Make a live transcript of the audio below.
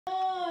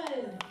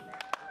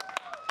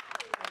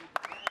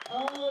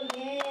Oh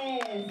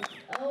yes.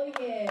 Oh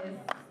yes.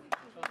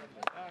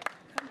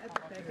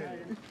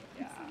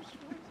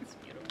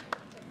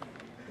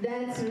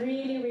 That's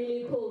really,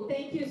 really cool.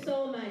 Thank you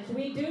so much.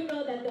 We do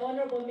know that the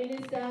Honorable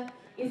Minister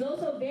is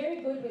also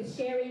very good with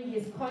sharing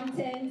his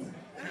content.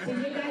 Did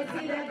you guys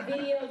see that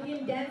video of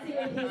him dancing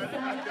with his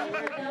son? I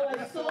thought that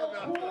was so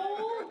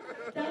cool.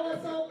 That was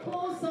so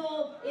cool.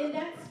 So in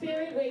that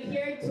spirit, we're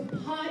here to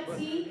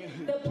party.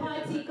 The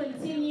party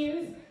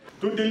continues.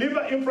 To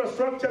deliver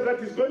infrastructure that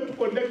is going to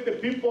connect the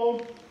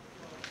people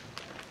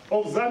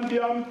of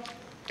Zambia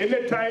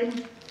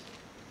anytime,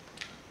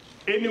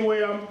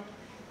 anywhere,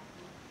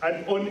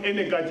 and on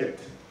any gadget.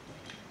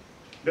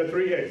 The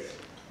 3 A's.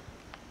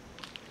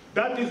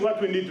 That is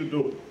what we need to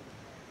do.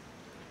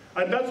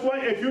 And that's why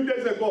a few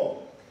days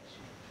ago,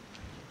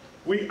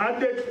 we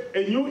added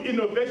a new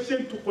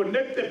innovation to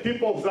connect the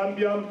people of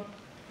Zambia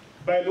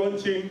by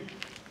launching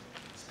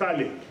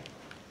Starlink.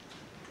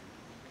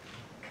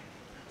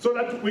 So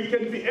that we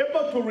can be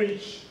able to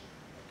reach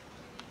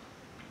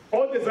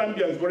all the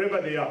Zambians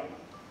wherever they are.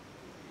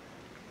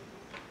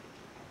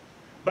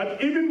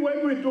 But even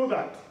when we do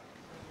that,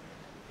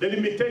 the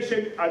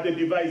limitation are the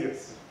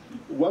devices.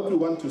 What we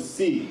want to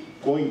see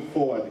going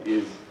forward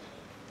is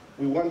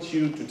we want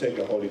you to take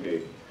a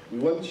holiday. We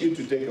want you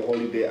to take a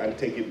holiday and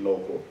take it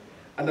local.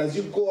 And as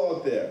you go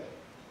out there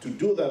to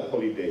do that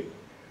holiday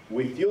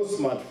with your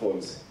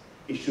smartphones,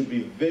 it should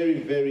be very,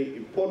 very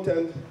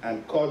important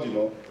and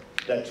cardinal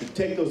that you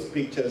take those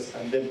pictures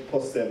and then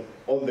post them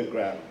on the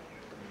ground.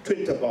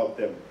 Tweet about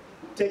them.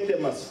 Take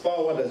them as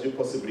forward as you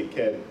possibly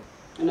can.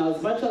 And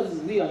as much as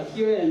we are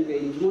here and we're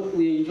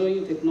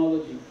enjoying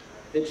technology,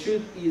 the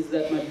truth is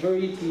that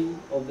majority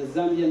of the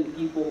Zambian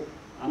people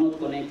are not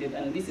connected,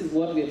 and this is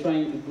what we're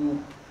trying to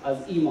do as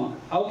EMMA.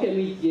 How can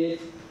we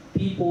get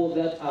people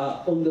that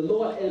are on the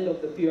lower end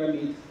of the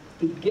pyramid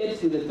to get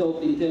to the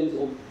top in terms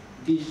of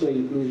digital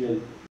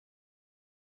inclusion?